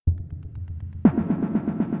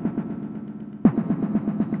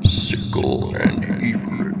Sickle and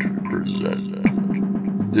Efrit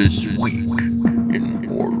present This Week in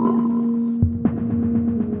Horror.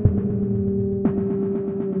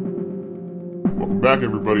 Welcome back,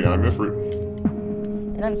 everybody. I'm Efrit.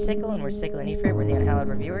 And I'm Sickle, and we're Sickle and Efrit. We're the Unhallowed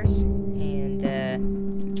Reviewers. And,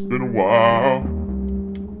 It's been a while.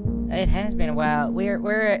 it has been a while.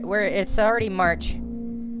 It's already March,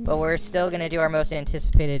 but we're still going to do our most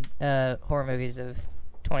anticipated horror movies of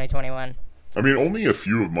 2021. I mean, only a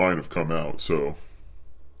few of mine have come out, so...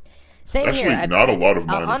 Same Actually, here. not a lot of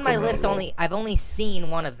mine have on my come out list, at all. I've only seen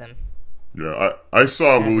one of them. Yeah, I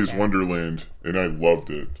saw That's Willy's okay. Wonderland, and I loved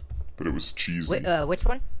it, but it was cheesy. Which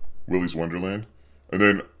one? Willy's Wonderland. And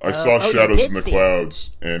then I saw you Shadows did in the see it.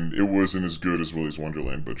 Clouds, and it wasn't as good as Willy's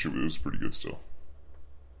Wonderland, but it was pretty good still.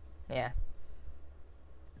 Yeah.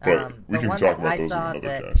 But we the can one talk that about I those in saw another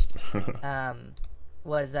that, cast.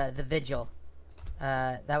 Was The Vigil.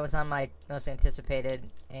 That was on my most anticipated,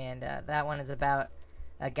 and that one is about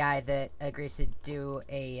a guy that agrees to do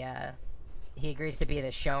he agrees to be the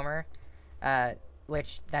Shomer,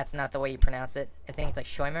 which that's not the way you pronounce it. I think it's like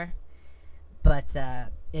Shomer, but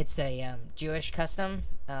it's a Jewish custom,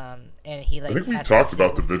 and he like. I think we has talked to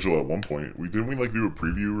about The Vigil at one point. Didn't we do a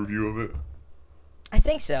preview review of it? I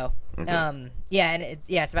think so. Okay. Yeah, and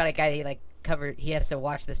it's about a guy that he has to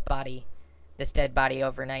watch this dead body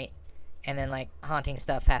overnight, and then haunting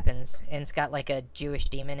stuff happens, and it's got a Jewish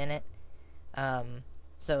demon in it.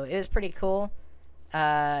 So it was pretty cool.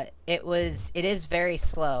 It is very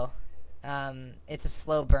slow. It's a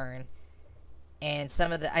slow burn, and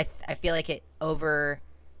some of the I feel like it over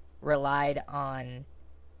relied on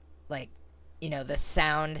the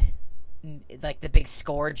sound, the big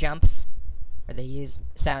score jumps. Where they use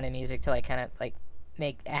sound and music to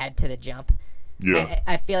add to the jump. Yeah.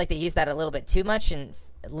 I feel like they use that a little bit too much and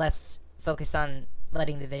less focus on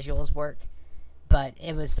letting the visuals work. But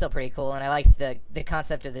it was still pretty cool, and I liked the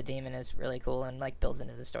concept of the demon is really cool and builds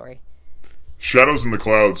into the story. Shadows in the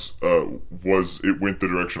Clouds went the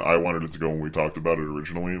direction I wanted it to go when we talked about it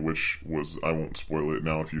originally, which was, I won't spoil it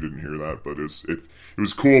now if you didn't hear that, but it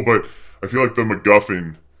was cool, but I feel like the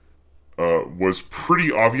MacGuffin was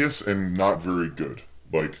pretty obvious and not very good.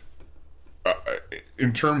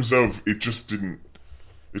 In terms of, it just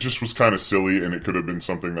was kind of silly, and it could have been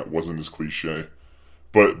something that wasn't as cliche.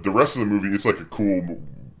 But the rest of the movie, it's a cool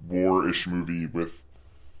war-ish movie with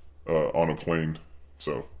on a plane.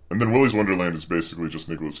 So, and then Willy's Wonderland is basically just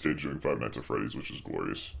Nicolas Cage doing Five Nights at Freddy's, which is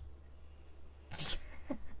glorious.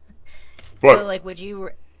 But, so, would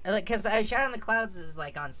you... Because Shadow in the Clouds is,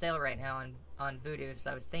 on sale right now on Vudu,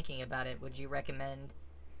 so I was thinking about it. Would you recommend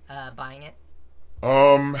buying it?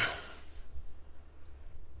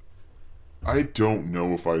 I don't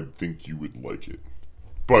know if I think you would like it.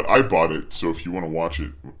 But I bought it, so if you want to watch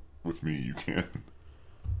it with me, you can.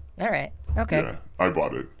 Alright, okay. Yeah, I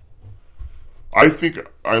bought it. I think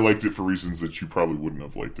I liked it for reasons that you probably wouldn't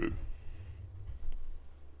have liked it.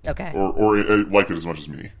 Okay. Or like it as much as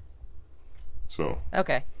me. So.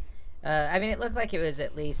 Okay. I mean, it looked like it was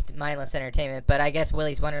at least mindless entertainment, but I guess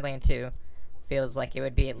Willy's Wonderland 2 feels like it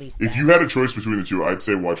would be at least that. If you had a choice between the two, I'd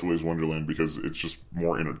say watch Willy's Wonderland because it's just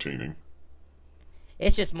more entertaining.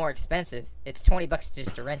 It's just more expensive. It's $20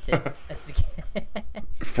 just to rent it. That's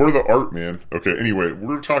For the art, man. Okay, anyway,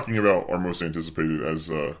 we're talking about our most anticipated, as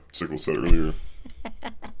Sickle said earlier.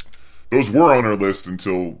 Those were on our list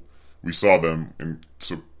until we saw them, and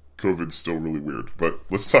so COVID's still really weird. But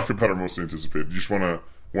let's talk about our most anticipated. You just want to,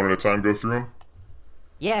 one at a time, go through them?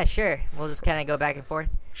 Yeah, sure. We'll just kind of go back and forth.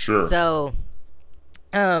 Sure. So,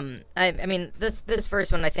 I mean, this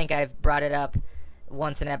first one, I think I've brought it up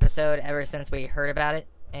once an episode ever since we heard about it,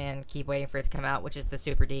 and keep waiting for it to come out, which is The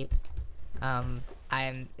Super Deep.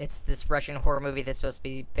 It's this Russian horror movie that's supposed to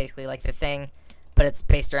be basically like The Thing, but it's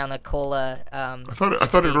based around the Kola. I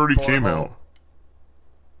thought it already came out,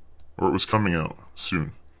 or it was coming out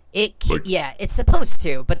soon. Yeah, it's supposed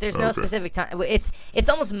to, but there's no Okay. specific time. It's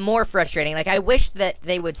almost more frustrating. I wish that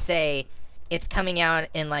they would say it's coming out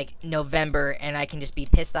in November, and I can just be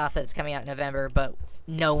pissed off that it's coming out in November, but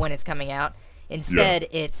know when it's coming out. Instead,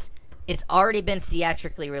 it's already been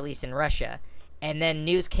theatrically released in Russia, and then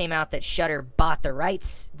news came out that Shudder bought the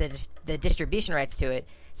rights, the distribution rights to it.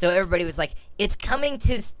 So everybody was like, "It's coming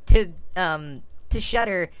to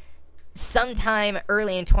Shudder sometime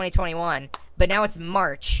early in 2021." But now it's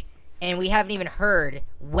March, and we haven't even heard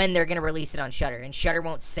when they're going to release it on Shudder, and Shudder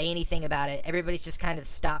won't say anything about it. Everybody's just kind of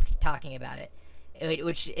stopped talking about it,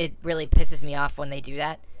 which it really pisses me off when they do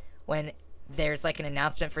that. When there's an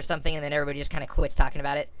announcement for something and then everybody just kind of quits talking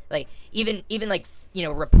about it. Even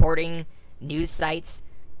reporting news sites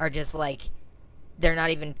are just they're not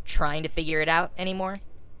even trying to figure it out anymore.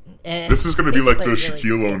 This is going to be like the really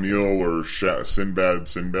Shaquille O'Neal or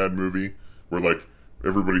Sinbad movie, where like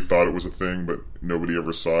everybody thought it was a thing, but nobody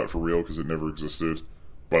ever saw it for real because it never existed.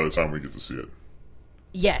 By the time we get to see it,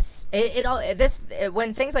 yes,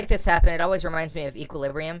 when things like this happen, it always reminds me of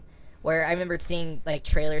Equilibrium, where I remember seeing like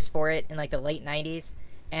trailers for it in like the late '90s,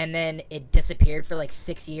 and then it disappeared for like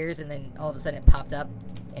 6 years, and then all of a sudden it popped up,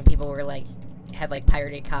 and people were like had like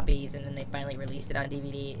pirated copies, and then they finally released it on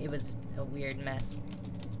DVD. It was a weird mess.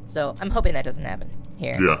 So I'm hoping that doesn't happen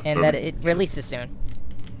here, and that it releases soon.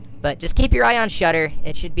 But just keep your eye on Shudder;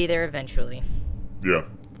 it should be there eventually. Yeah.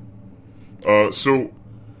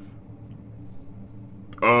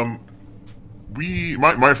 My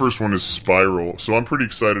first one is Spiral. So I'm pretty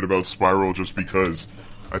excited about Spiral just because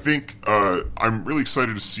I think I'm really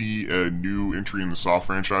excited to see a new entry in the Saw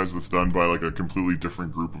franchise that's done by like a completely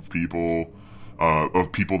different group of people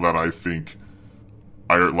that I think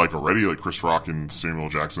I like already, like Chris Rock and Samuel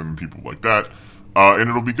Jackson and people like that. And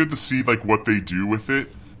it'll be good to see like what they do with it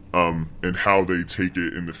and how they take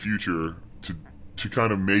it in the future to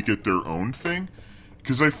kind of make it their own thing.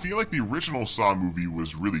 Because I feel like the original Saw movie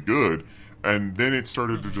was really good, and then it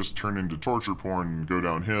started to just turn into torture porn and go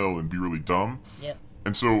downhill and be really dumb. Yep.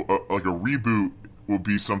 And so, like, a reboot will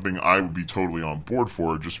be something I would be totally on board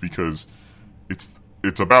for, just because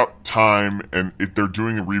it's about time, and they're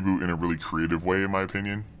doing a reboot in a really creative way, in my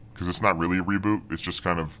opinion. Because it's not really a reboot, it's just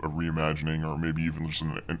kind of a reimagining, or maybe even just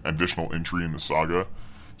an additional entry in the saga.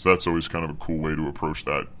 So that's always kind of a cool way to approach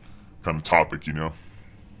that kind of topic, you know?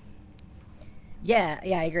 Yeah,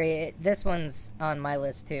 I agree. This one's on my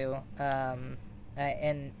list too,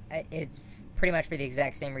 and it's pretty much for the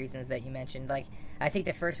exact same reasons that you mentioned. Like, I think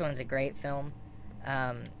the first one's a great film,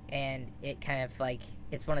 and it kind of like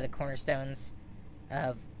it's one of the cornerstones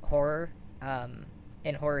of horror,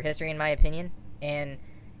 in horror history, in my opinion.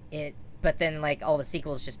 But then like all the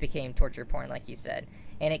sequels just became torture porn, like you said,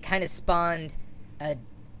 and it kind of spawned a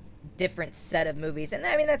different set of movies. And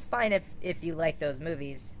I mean, that's fine if you like those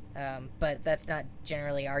movies. But that's not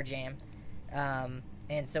generally our jam,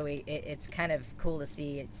 and so it's kind of cool to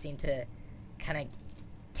see it seem to kind of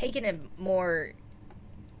take in a more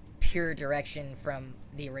pure direction from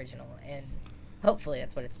the original, and hopefully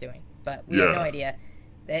that's what it's doing. But we have no idea,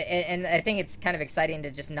 and I think it's kind of exciting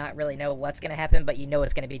to just not really know what's going to happen, but you know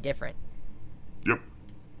it's going to be different. Yep.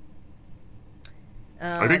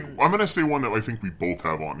 I think I'm going to say one that I think we both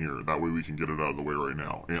have on here. That way we can get it out of the way right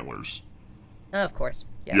now. Antlers. Of course.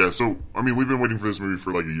 Yeah, so, I mean, we've been waiting for this movie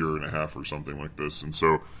for like a year and a half or something like this, and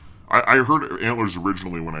so I heard Antlers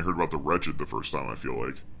originally when I heard about The Wretched the first time, I feel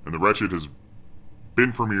like. And The Wretched has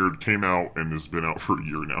been premiered, came out, and has been out for a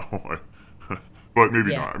year now. But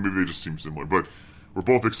maybe not. Maybe they just seem similar. But we're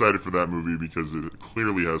both excited for that movie because it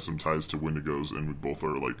clearly has some ties to Wendigos, and we both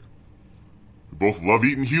love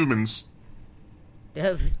eating humans.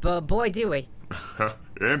 Boy, do we.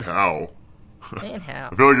 And how. And how.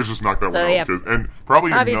 I feel like it's just knocked that one out. And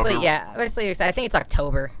probably obviously, I think it's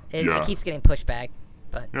October. It keeps getting pushed back.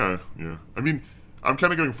 But Yeah. I mean, I'm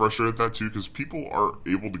kind of getting frustrated at that, too, because people are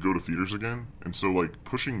able to go to theaters again. And so, like,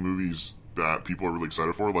 pushing movies that people are really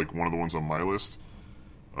excited for, like one of the ones on my list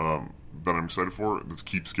that I'm excited for, that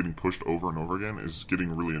keeps getting pushed over and over again, is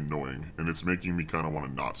getting really annoying. And it's making me kind of want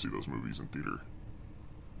to not see those movies in theater.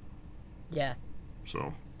 Yeah.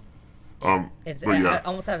 So... it's yeah.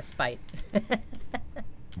 almost out of spite.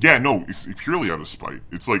 Yeah, no, it's purely out of spite.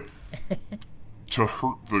 It's like to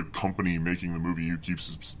hurt the company making the movie who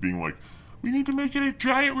keeps being like, we need to make it a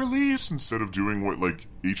giant release instead of doing what like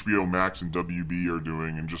HBO Max and WB are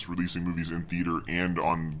doing and just releasing movies in theater and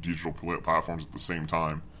on digital platforms at the same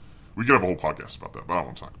time. We could have a whole podcast about that, but I don't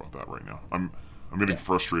want to talk about that right now. I'm getting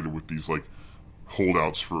frustrated with these like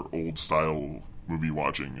holdouts for old style movie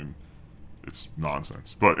watching, and it's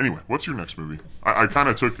nonsense. But anyway, what's your next movie? I kind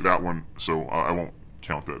of took that one, so I won't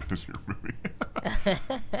count that as your movie.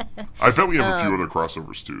 I bet we have a few other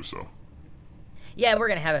crossovers too, so. Yeah, we're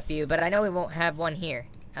going to have a few, but I know we won't have one here.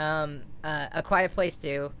 A Quiet Place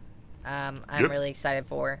 2, I'm really excited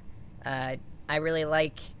for. I really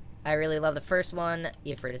love the first one.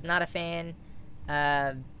 Efrit is not a fan,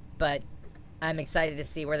 but I'm excited to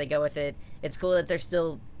see where they go with it. It's cool that they're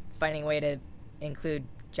still finding a way to include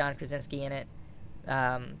John Krasinski in it,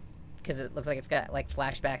 because it looks like it's got like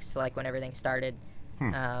flashbacks to like when everything started.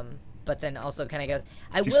 But then also kind of goes.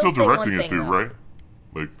 He's still directing it too, right?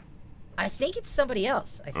 Like, I think it's somebody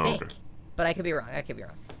else. I think, but I could be wrong.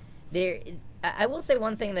 I will say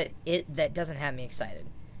one thing that doesn't have me excited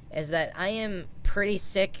is that I am pretty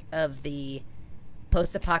sick of the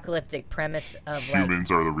post-apocalyptic premise of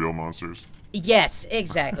humans are the real monsters. Yes,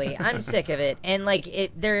 exactly. I'm sick of it, and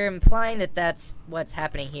like they're implying that that's what's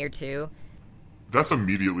happening here too. That's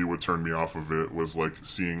immediately what turned me off of it, was like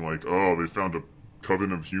seeing like, oh, they found a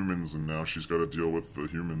coven of humans and now she's got to deal with the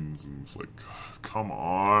humans, and it's like, come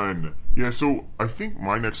on. Yeah, so I think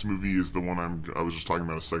my next movie is the one I was just talking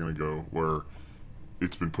about a second ago, where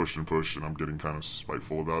it's been pushed and pushed and I'm getting kind of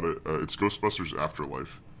spiteful about it. It's Ghostbusters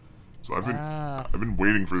Afterlife. So I've been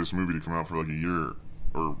waiting for this movie to come out for like a year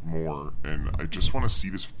or more, and I just want to see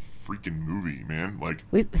this freaking movie, man. Like,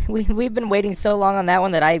 we've been waiting so long on that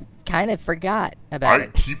one that I kind of forgot about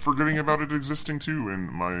it. I keep forgetting about it existing too,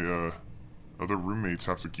 and my other roommates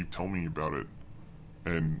have to keep telling me about it,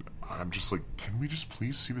 and I'm just like, can we just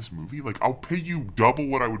please see this movie? Like, I'll pay you double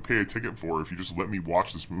what I would pay a ticket for if you just let me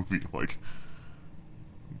watch this movie. Like,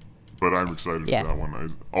 but I'm excited for that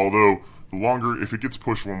one. Although the longer, if it gets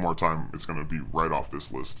pushed one more time, it's going to be right off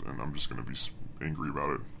this list, and I'm just going to be angry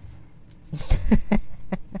about it.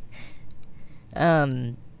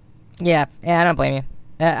 Yeah, I don't blame you.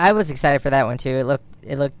 I was excited for that one too.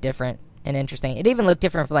 It looked different and interesting. It even looked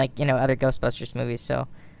different from like, you know, other Ghostbusters movies. So,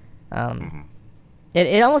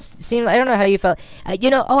 it almost seemed, I don't know how you felt.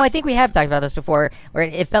 I think we have talked about this before, where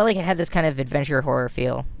it felt like it had this kind of adventure horror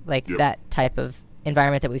feel, like that type of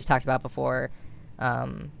environment that we've talked about before.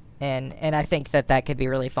 And I think that could be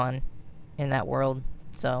really fun in that world.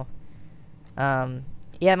 So,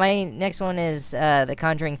 my next one is The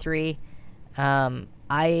Conjuring 3.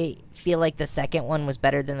 I feel like the second one was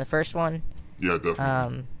better than the first one. Yeah,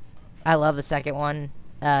 definitely. I love the second one.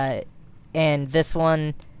 And this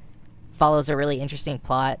one follows a really interesting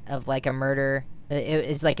plot of like a murder.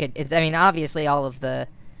 It's like obviously all of the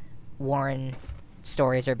Warren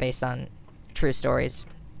stories are based on true stories.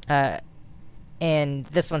 And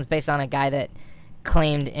this one's based on a guy that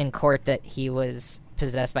claimed in court that he was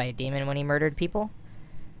possessed by a demon when he murdered people.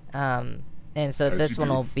 And so this one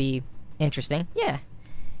will be interesting. Yeah.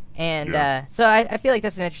 And so I feel like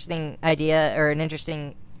that's an interesting idea, or an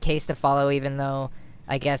interesting case to follow, even though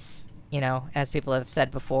I guess, as people have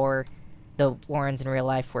said before, the Warrens in real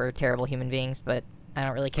life were terrible human beings, but I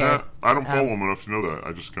don't really care. I don't follow them enough to know that.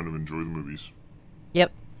 I just kind of enjoy the movies.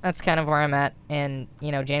 Yep. That's kind of where I'm at. And,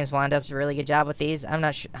 James Wan does a really good job with these. I'm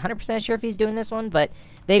not 100% sure if he's doing this one, but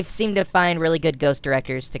they've seemed to find really good ghost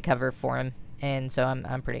directors to cover for him. And so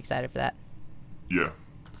I'm pretty excited for that. Yeah.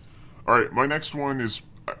 All right, my next one is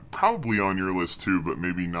probably on your list too, but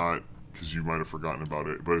maybe not, because you might have forgotten about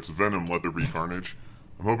it. But it's Venom, Let There Be Carnage.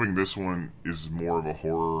 I'm hoping this one is more of a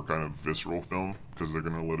horror kind of visceral film, because they're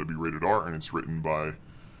going to let it be rated R, and it's written by,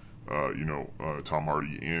 Tom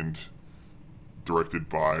Hardy, and directed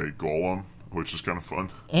by Gollum, which is kind of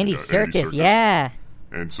fun. Andy Serkis, yeah.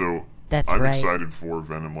 And so I'm excited for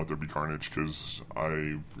Venom, Let There Be Carnage, because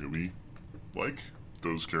I really like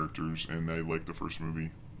those characters, and I like the first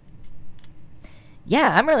movie.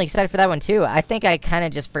 Yeah, I'm really excited for that one too. I think I kind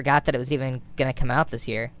of just forgot that it was even going to come out this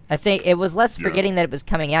year. I think it was less forgetting that it was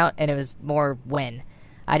coming out, and it was more when.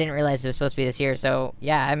 I didn't realize it was supposed to be this year, so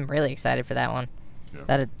yeah, I'm really excited for that one.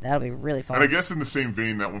 Yeah. That'll be really fun. And I guess in the same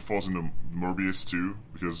vein, that one falls into Morbius too,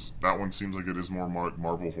 because that one seems like it is more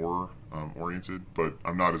Marvel horror oriented, but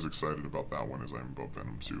I'm not as excited about that one as I am about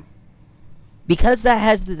Venom 2. Because that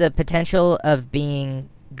has the potential of being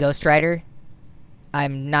Ghost Rider,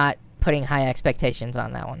 I'm not putting high expectations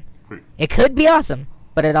on that one. Wait. It could be awesome,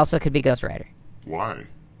 but it also could be Ghost Rider. Why?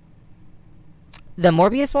 The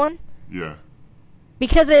Morbius one? Yeah.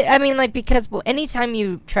 Because anytime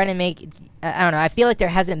you try to make, I don't know, I feel like there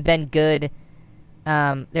hasn't been a good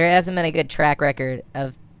track record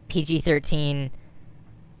of PG-13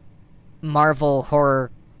 Marvel horror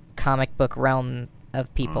comic book realm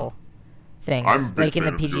of people things. I'm a big like fan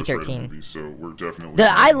in the of PG-13 movies, so we're definitely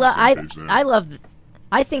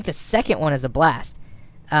I think the second one is a blast,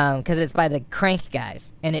 because it's by the Crank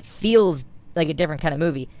guys, and it feels like a different kind of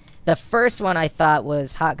movie. The first one I thought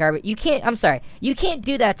was hot garbage. You can't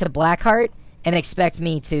do that to Blackheart and expect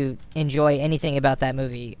me to enjoy anything about that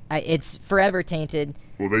movie. It's forever tainted.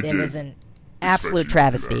 Well, it was an absolute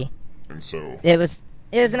travesty. And so it was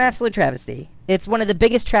an absolute travesty. It's one of the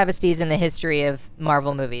biggest travesties in the history of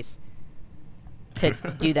Marvel movies to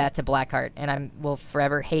do that to Blackheart, and I will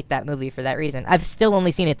forever hate that movie for that reason. I've still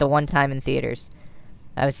only seen it the one time in theaters.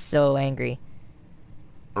 I was so angry.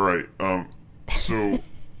 All right. So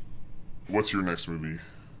what's your next movie?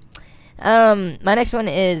 My next one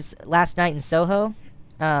is Last Night in Soho.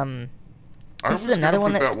 This is another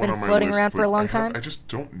one that's been floating around for a long time. I just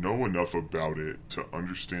don't know enough about it to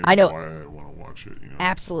understand why I want to watch it.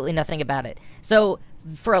 Absolutely nothing about it. So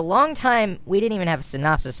for a long time, we didn't even have a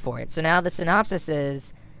synopsis for it. So now the synopsis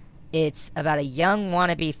is It's about a young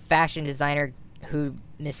wannabe fashion designer who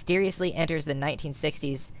mysteriously enters the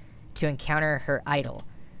 1960s to encounter her idol,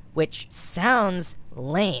 which sounds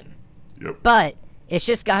lame. Yep. But it's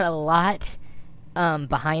just got a lot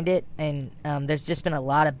behind it, and there's just been a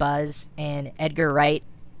lot of buzz, and Edgar Wright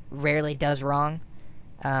rarely does wrong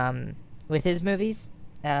with his movies.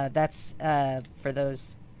 That's for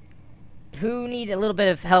those who need a little bit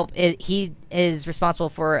of help. He is responsible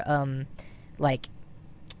for Shaun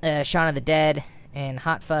of the Dead and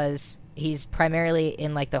Hot Fuzz. He's primarily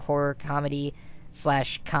in like the horror comedy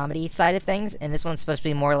 / comedy side of things, and this one's supposed to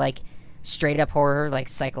be more like straight up horror, like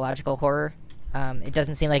psychological horror. It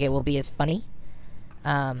doesn't seem like it will be as funny.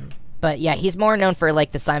 But yeah, he's more known for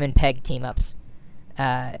like the Simon Pegg team ups,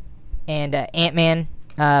 and Ant-Man.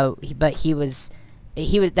 But he was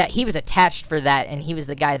attached for that, and he was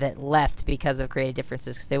the guy that left because of creative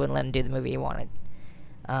differences because they wouldn't let him do the movie he wanted.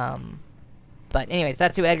 But anyways,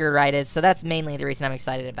 that's who Edgar Wright is. So that's mainly the reason I'm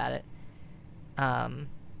excited about it. I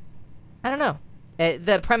don't know.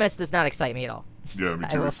 The premise does not excite me at all. Yeah, me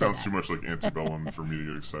too. It sounds too much like Antebellum for me to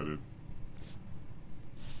get excited.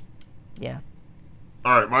 Yeah.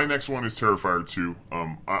 All right, my next one is Terrifier 2.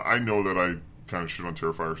 I know that I kind of shit on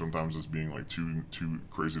Terrifier sometimes as being like too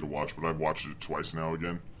crazy to watch, but I've watched it twice now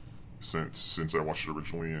again since I watched it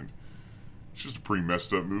originally, and it's just a pretty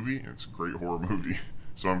messed up movie, and it's a great horror movie.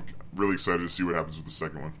 So I'm really excited to see what happens with the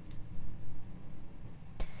second one.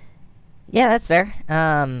 Yeah, that's fair.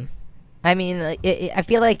 I mean, I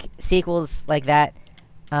feel like sequels like that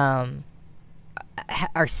are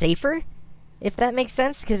safer, if that makes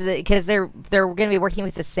sense, because they're going to be working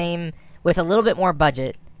with with a little bit more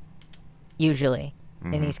budget, usually,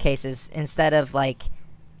 in these cases, instead of like,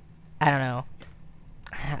 I don't know.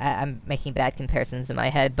 I'm making bad comparisons in my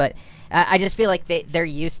head, but I just feel like they're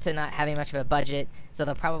used to not having much of a budget, so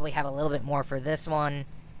they'll probably have a little bit more for this one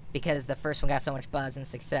because the first one got so much buzz and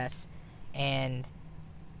success, and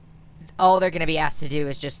all they're going to be asked to do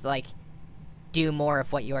is just like do more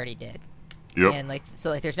of what you already did. Yep. And like, so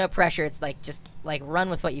like there's no pressure. It's like just like run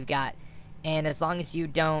with what you've got, and as long as you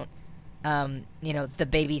don't the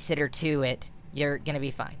babysitter to it, you're going to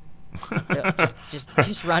be fine.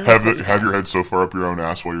 just run with have your head so far up your own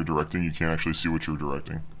ass while you're directing you can't actually see what you're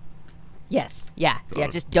directing. Yes. Yeah.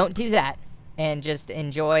 Just don't do that, and just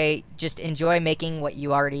enjoy making what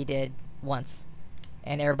you already did once,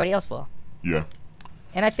 and everybody else will. Yeah.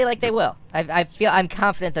 And I feel like they will. I'm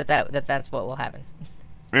confident that's what will happen.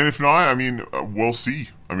 And if not, I mean, we'll see.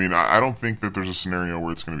 I mean, I don't think that there's a scenario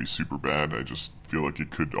where it's going to be super bad. I just feel like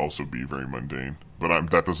it could also be very mundane. But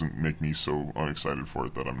that doesn't make me so unexcited for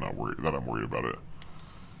it that I'm worried about it.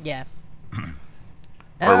 Yeah. All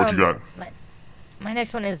right, what you got? My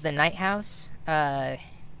next one is The Night House. I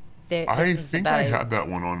think I had that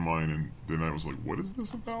one on mine, and then I was like, what is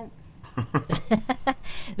this about?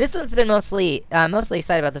 This one's been mostly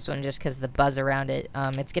excited about this one just because the buzz around it.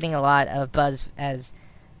 It's getting a lot of buzz as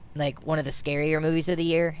like one of the scarier movies of the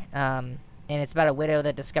year. And it's about a widow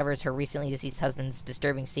that discovers her recently deceased husband's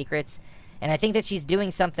disturbing secrets. And I think that she's doing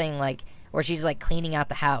something like, or she's like cleaning out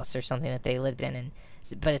the house or something that they lived in,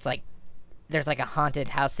 but it's like there's like a haunted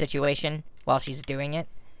house situation while she's doing it,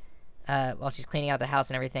 while she's cleaning out the house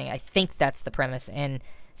and everything. I think that's the premise, and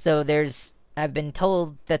so I've been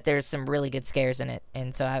told that there's some really good scares in it,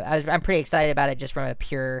 and so I'm pretty excited about it just from a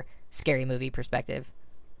pure scary movie perspective.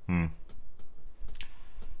 Yeah,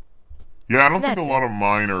 I don't think a lot of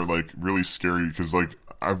mine are like really scary because like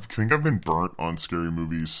I think I've been burnt on scary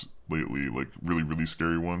movies lately, like really, really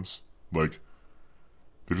scary ones. Like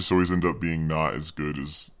they just always end up being not as good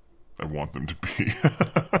as I want them to be.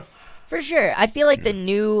 For sure. I feel like the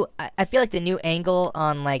new angle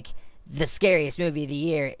on like the scariest movie of the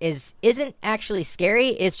year isn't actually scary.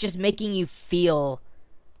 It's just making you feel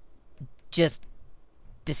just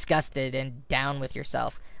disgusted and down with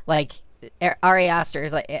yourself. Like Ari Aster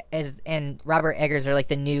and Robert Eggers are like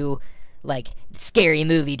the new like scary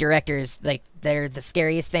movie directors. Like they're the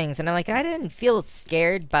scariest things, and I'm like, I didn't feel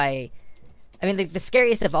scared by. I mean, the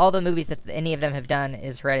scariest of all the movies that any of them have done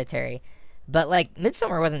is Hereditary, but like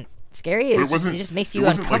Midsommar wasn't scary. It just makes you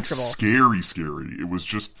uncomfortable. Like scary. It was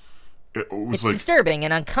just. It's like disturbing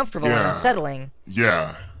and uncomfortable and unsettling.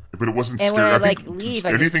 Yeah, but it wasn't and scary. when I leave,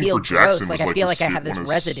 I just feel gross. Like I feel like I have this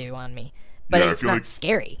residue on me, but it's not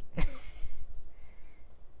scary.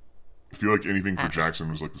 I feel like anything for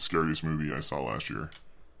Jackson was like the scariest movie I saw last year.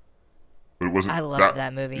 But it wasn't. I loved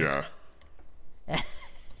that movie. Yeah.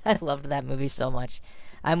 I loved that movie so much.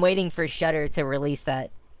 I'm waiting for Shudder to release that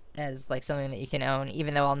as like something that you can own,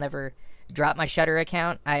 even though I'll never drop my Shudder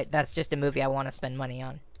account. That's just a movie I want to spend money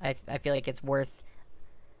on. I feel like it's worth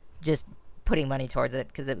just putting money towards it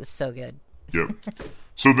because it was so good. Yep.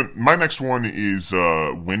 So my next one is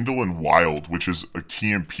Wendell and Wild, which is a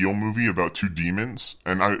Key and Peele movie about two demons.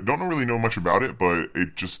 And I don't really know much about it, but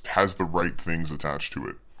it just has the right things attached to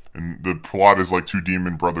it. And the plot is like two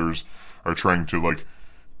demon brothers are trying to like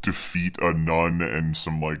defeat a nun and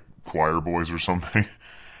some like choir boys or something.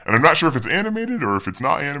 And I'm not sure if it's animated or if it's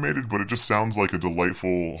not animated, but it just sounds like a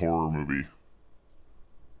delightful horror movie.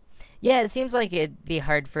 Yeah, it seems like it'd be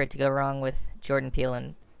hard for it to go wrong with Jordan Peele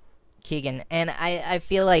and Keegan. And I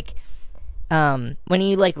feel like when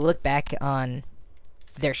you like look back on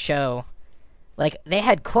their show, like they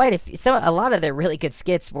had quite a lot of their really good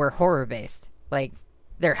skits were horror based. Like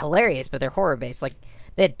they're hilarious, but they're horror based. Like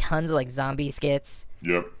they had tons of like zombie skits.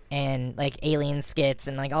 Yep. And like alien skits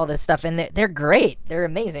and like all this stuff, and they're great. They're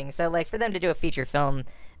amazing. So like for them to do a feature film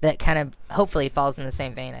that kind of hopefully falls in the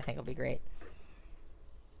same vein, I think will be great.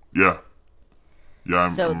 Yeah. Yeah,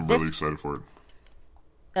 I'm really excited for it.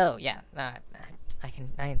 Oh yeah, I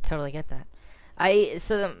can totally get that.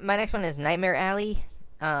 My next one is Nightmare Alley,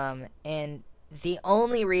 and the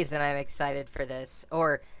only reason I'm excited for this,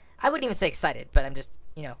 or I wouldn't even say excited, but I'm just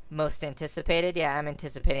most anticipated. Yeah, I'm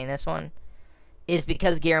anticipating this one, is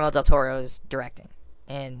because Guillermo del Toro is directing,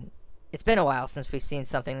 and it's been a while since we've seen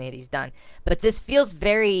something that he's done. But this feels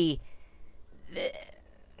very.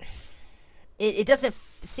 It doesn't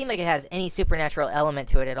seem like it has any supernatural element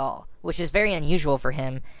to it at all, which is very unusual for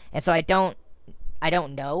him. And so I don't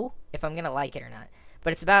know if I'm gonna like it or not.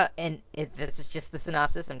 But it's about, this is just the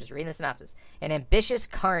synopsis. I'm just reading the synopsis. An ambitious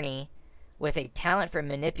carny with a talent for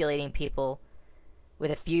manipulating people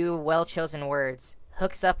with a few well-chosen words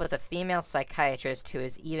hooks up with a female psychiatrist who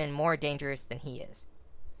is even more dangerous than he is.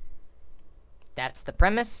 That's the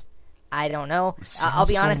premise. I don't know. I'll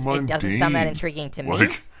be honest, it doesn't sound that intriguing to me.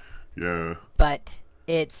 Yeah. But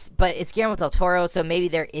it's Guillermo del Toro, so maybe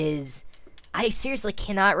there is. I seriously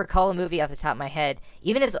cannot recall a movie off the top of my head.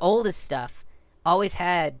 Even his oldest stuff always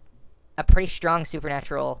had a pretty strong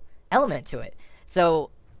supernatural element to it.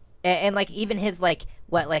 So, and like even his I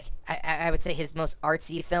would say his most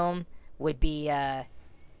artsy film would be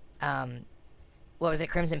what was it,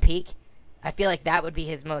 Crimson Peak? I feel like that would be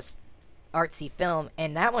his most artsy film,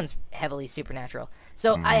 and that one's heavily supernatural.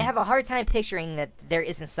 So I have a hard time picturing that there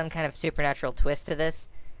isn't some kind of supernatural twist to this.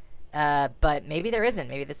 But maybe there isn't.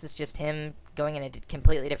 Maybe this is just him going in a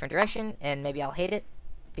completely different direction, and maybe I'll hate it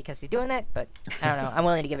because he's doing that, but I don't know. I'm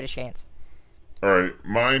willing to give it a chance. Alright,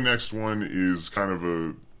 my next one is kind of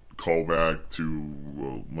a callback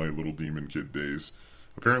to my Little Demon Kid days.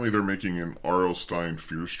 Apparently they're making an R.L. Stine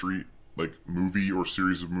Fear Street movie or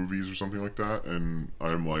series of movies or something like that, and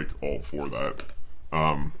I'm all for that.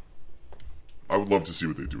 I would love to see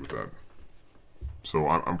what they do with that. So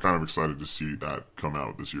I'm kind of excited to see that come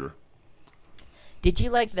out this year. Did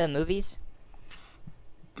you like the movies?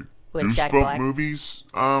 The with Jack Goosebump Black? movies?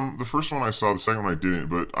 The first one I saw, the second one I didn't,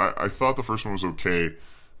 but I thought the first one was okay,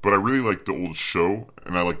 but I really liked the old show,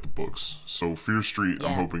 and I liked the books. So Fear Street,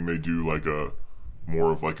 I'm hoping they do a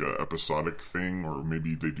more of a episodic thing, or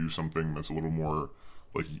maybe they do something that's a little more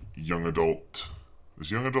young adult.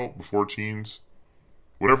 Is young adult before teens?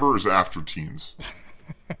 Whatever is after teens.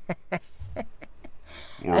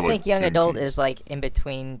 Or I think young in adult teens. is in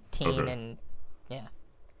between teen Okay. and yeah.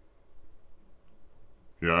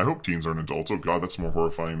 Yeah, I hope teens aren't adults. Oh god, that's more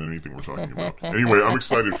horrifying than anything we're talking about. Anyway, I'm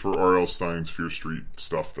excited for R.L. Stine's Fear Street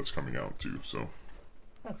stuff that's coming out too. So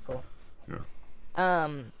That's cool. yeah.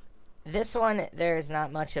 This one, there's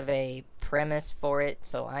not much of a premise for it,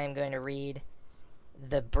 so I am going to read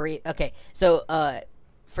the brief. Okay, so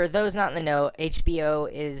for those not in the know,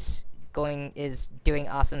 HBO is doing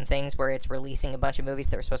awesome things where it's releasing a bunch of movies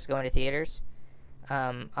that were supposed to go into theaters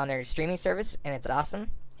on their streaming service, and it's awesome.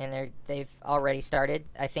 And they've already started.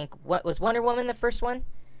 I think what was Wonder Woman the first one,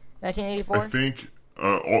 1984. I think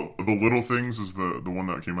all the Little Things is the one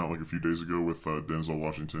that came out a few days ago with Denzel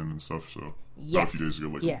Washington and stuff. So Yes. not a few days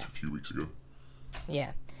ago, a few weeks ago.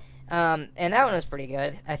 Yeah. And that one was pretty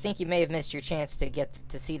good. I think you may have missed your chance to get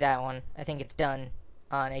to see that one. I think it's done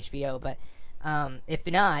on HBO, but if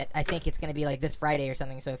not, I think it's going to be this Friday or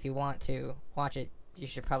something. So if you want to watch it, you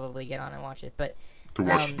should probably get on and watch it. But To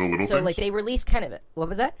watch the Little so Things? they released kind of what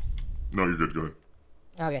was that? No, you're good. Go ahead.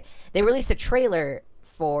 Okay, they released a trailer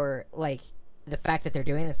for the fact that they're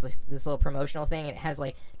doing this little promotional thing, and it has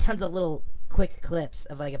tons of little quick clips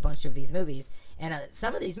of a bunch of these movies, and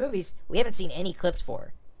some of these movies we haven't seen any clips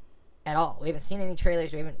for at all. We haven't seen any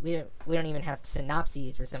trailers. We don't even have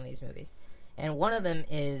synopses for some of these movies, and one of them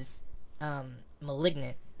is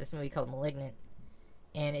Malignant. This movie called Malignant,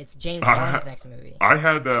 and it's James Wan's next movie. I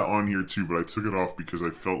had that on here too, but I took it off because I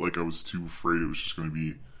felt like I was too afraid it was just going to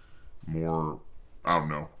be more. I don't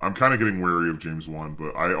know. I'm kind of getting wary of James Wan,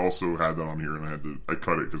 but I also had that on here, and I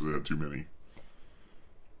cut it because it had too many.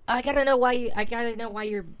 I gotta know why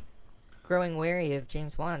you're growing wary of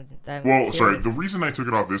James Wan. Sorry. The reason I took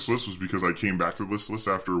it off this list was because I came back to this list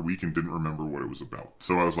after a week and didn't remember what it was about.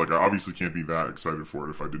 So I was like, I obviously can't be that excited for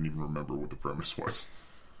it if I didn't even remember what the premise was.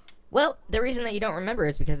 Well, the reason that you don't remember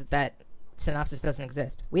is because that synopsis doesn't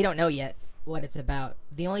exist. We don't know yet what it's about.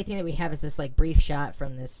 The only thing that we have is this like brief shot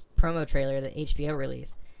from this promo trailer that HBO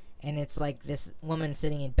released, and it's like this woman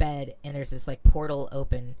sitting in bed, and there's this like portal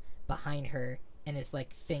open behind her, and this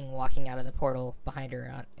like thing walking out of the portal behind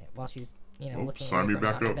her while she's looking sign me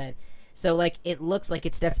back up. bed. So like it looks like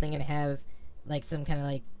it's definitely gonna have like some kind of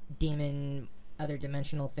like demon, other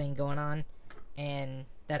dimensional thing going on, and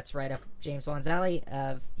that's right up James Wan's alley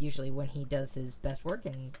of usually when he does his best work,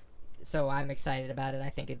 and so I'm excited about it. I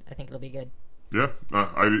think it'll be good. Yeah,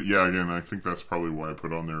 again, I think that's probably why I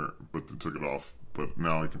put it on there, but they took it off. But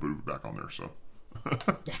now I can put it back on there. So,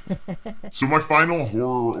 so my final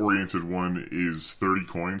horror-oriented one is 30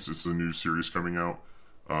 Coins. It's a new series coming out,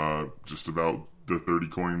 just about the 30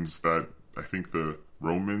 coins that I think the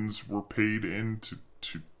Romans were paid in to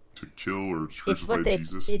kill or crucify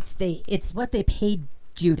Jesus. It's what they paid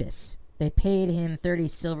Judas. They paid him 30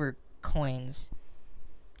 silver coins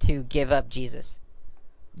to give up Jesus.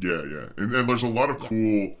 Yeah. And there's a lot of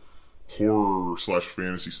cool horror /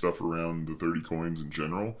 fantasy stuff around the 30 coins in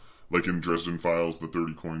general. Like in Dresden Files, the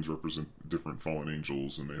 30 coins represent different fallen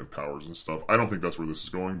angels and they have powers and stuff. I don't think that's where this is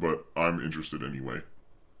going, but I'm interested anyway.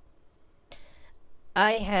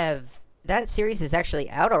 That series is actually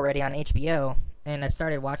out already on HBO, and I've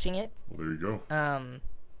started watching it. Well, there you go. And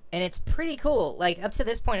it's pretty cool. Like, up to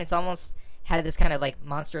this point, it's almost had this kind of, like,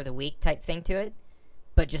 Monster of the Week type thing to it,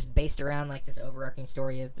 but just based around, like, this overarching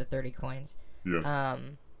story of the 30 coins. Yeah.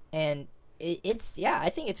 And I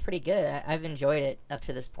think it's pretty good. I've enjoyed it up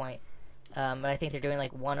to this point. But I think they're doing,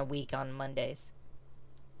 like, one a week on Mondays.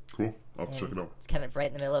 Cool. I'll have to check it out. It's kind of right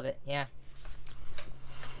in the middle of it, yeah.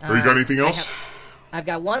 You got anything else? I've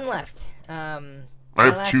got one left. I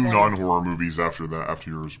have two non-horror movies after that, after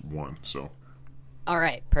yours one, so. All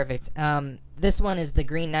right, perfect. This one is The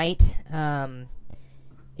Green Knight.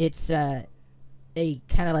 It's a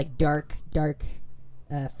kind of like dark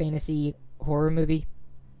fantasy horror movie,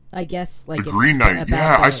 I guess. Like The Green Knight,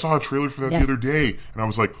 yeah, I saw a trailer for that the other day, and I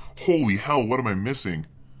was like, holy hell, what am I missing?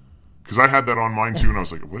 Because I had that on mine too, and I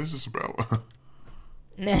was like, what is this about?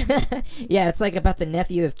 Yeah, it's like about the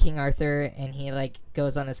nephew of King Arthur, and he like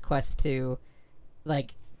goes on this quest to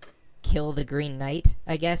like kill the Green Knight,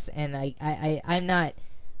 I guess. And I'm not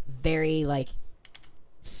very like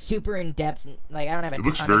super in depth. Like I don't have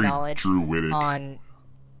a ton of knowledge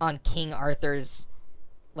on King Arthur's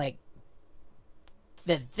like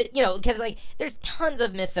the because like there's tons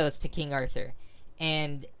of mythos to King Arthur,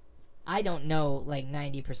 and I don't know like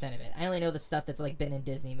 90% of it. I only know the stuff that's like been in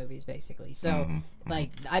Disney movies basically. So like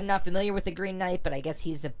I'm not familiar with the Green Knight, but I guess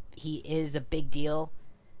he is a big deal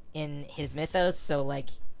in his mythos. So like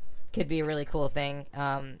could be a really cool thing.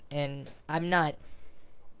 And I'm not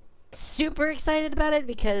super excited about it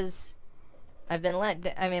because I've been I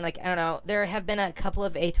don't know. There have been a couple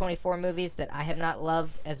of A24 movies that I have not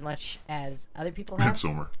loved as much as other people have.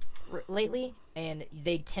 Midsommar. Lately, and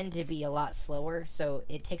they tend to be a lot slower, so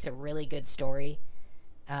it takes a really good story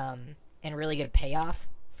and really good payoff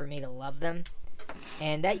for me to love them,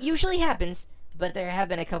 and that usually happens, but there have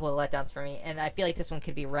been a couple of letdowns for me, and I feel like this one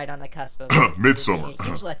could be right on the cusp of Midsommar. A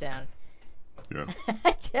huge letdown. Yeah.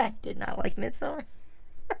 I did not like Midsommar.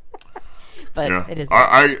 But yeah. It is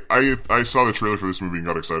I saw the trailer for this movie and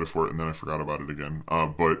got excited for it, and then I forgot about it again,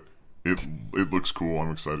 but it looks cool. I'm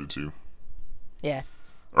excited too. Yeah.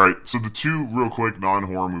 Alright, so the two real quick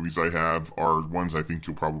non-horror movies I have are ones I think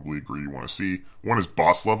you'll probably agree you want to see. One is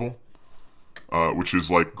Boss Level, which is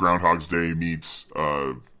like Groundhog's Day meets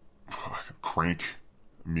Crank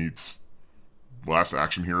meets Last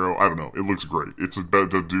Action Hero. I don't know. It looks great. It's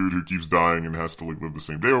about a dude who keeps dying and has to like live the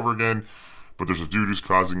same day over again, but there's a dude who's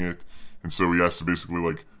causing it, and so he has to basically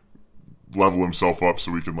like level himself up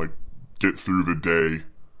so he can like get through the day.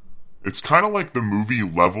 It's kind of like the movie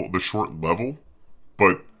Level, the short Level,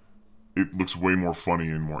 but it looks way more funny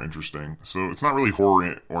and more interesting. So it's not really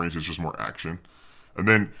horror-oriented, it's just more action. And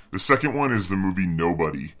then the second one is the movie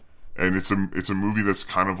Nobody. And it's a movie that's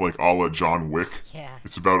kind of like a la John Wick. Yeah.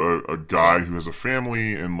 It's about a guy who has a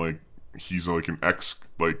family, and like he's like an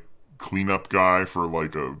cleanup guy for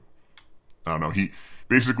like I don't know, he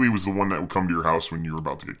basically was the one that would come to your house when you were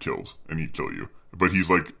about to get killed, and he'd kill you. But he's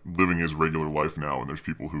like living his regular life now, and there's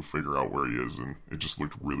people who figure out where he is, and it just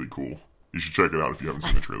looked really cool. You should check it out if you haven't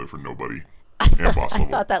seen the trailer for Nobody. and boss I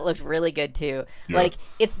level. thought that looked really good too. Yeah. Like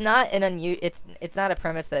it's not it's not a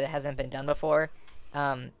premise that hasn't been done before.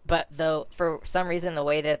 But though for some reason the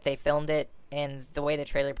way that they filmed it and the way the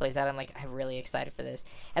trailer plays out, I'm really excited for this.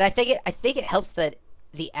 And I think it helps that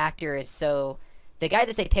the actor is so. The guy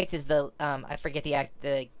that they picked is I forget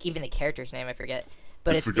even the character's name I forget.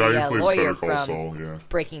 But it's the guy who plays lawyer Better Call from Saul, yeah.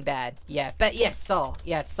 Breaking Bad. Yeah, but yes, Saul.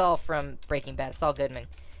 Yeah, it's Saul from Breaking Bad. Saul Goodman.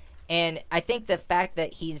 And I think the fact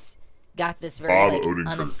that he's got this very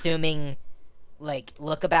unassuming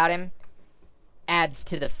look about him adds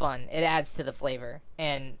to the fun. It adds to the flavor,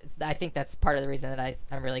 and I think that's part of the reason that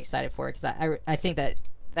I'm really excited for it because I think that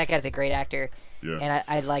guy's a great actor. Yeah, and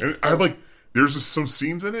I like. And I like. There's some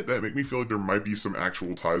scenes in it that make me feel like there might be some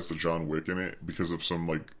actual ties to John Wick in it because of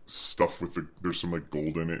some stuff with there's some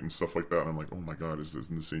gold in it and stuff like that. And I'm like, oh my god, is this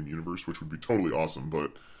in the same universe? Which would be totally awesome,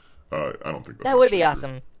 but I don't think that would be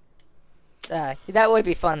awesome. That would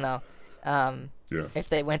be fun though. Yeah. If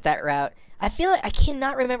they went that route, I feel like I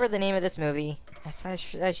cannot remember the name of this movie. I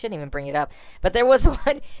shouldn't even bring it up, but there was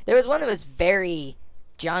one that was very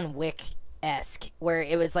John Wick-esque, where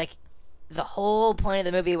it was the whole point of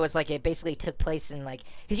the movie was it basically took place in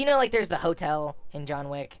because there's the hotel in John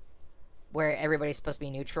Wick where everybody's supposed to be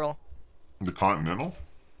neutral. The Continental.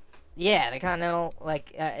 Yeah, the Continental.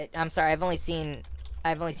 I'm sorry, I've only seen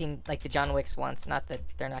the John Wicks once. Not that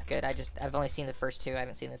they're not good. I've only seen the first two. I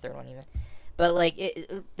haven't seen the third one even. But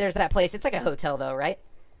there's that place. It's like a hotel though, right?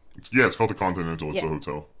 Yeah, it's called the Continental. It's a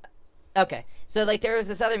hotel. Okay, so there was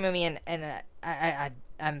this other movie, and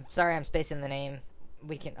I'm sorry, I'm spacing the name.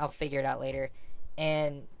 I'll figure it out later.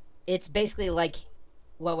 And it's basically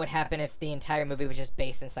what would happen if the entire movie was just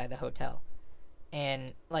based inside the hotel,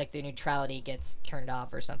 and the neutrality gets turned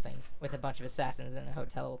off or something with a bunch of assassins in a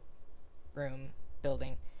hotel room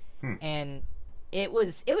building. And it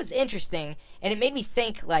was interesting, and it made me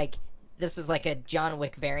think this was a John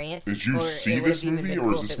Wick variant. Did you see this movie,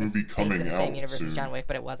 or is this movie coming in the out same universe soon? as John Wick,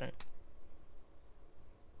 but it wasn't.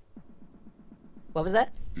 What was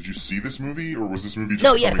that? Did you see this movie, or was this movie just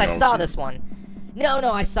No, yes, I coming out saw soon? this one.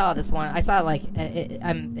 No, I saw this one. I saw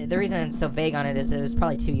the reason I'm so vague on it is it was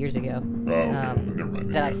probably 2 years ago. Oh, okay. Never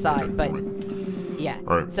mind. That I saw Okay, it, but never mind. yeah.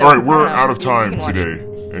 All right, So, all right. We're I don't know. out of You time can watch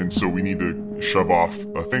today, and so we need to shove off.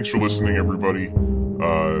 Thanks for listening, everybody.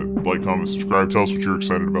 Like, comment, subscribe. Tell us what you're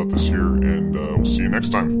excited about this year, and we'll see you next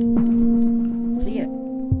time.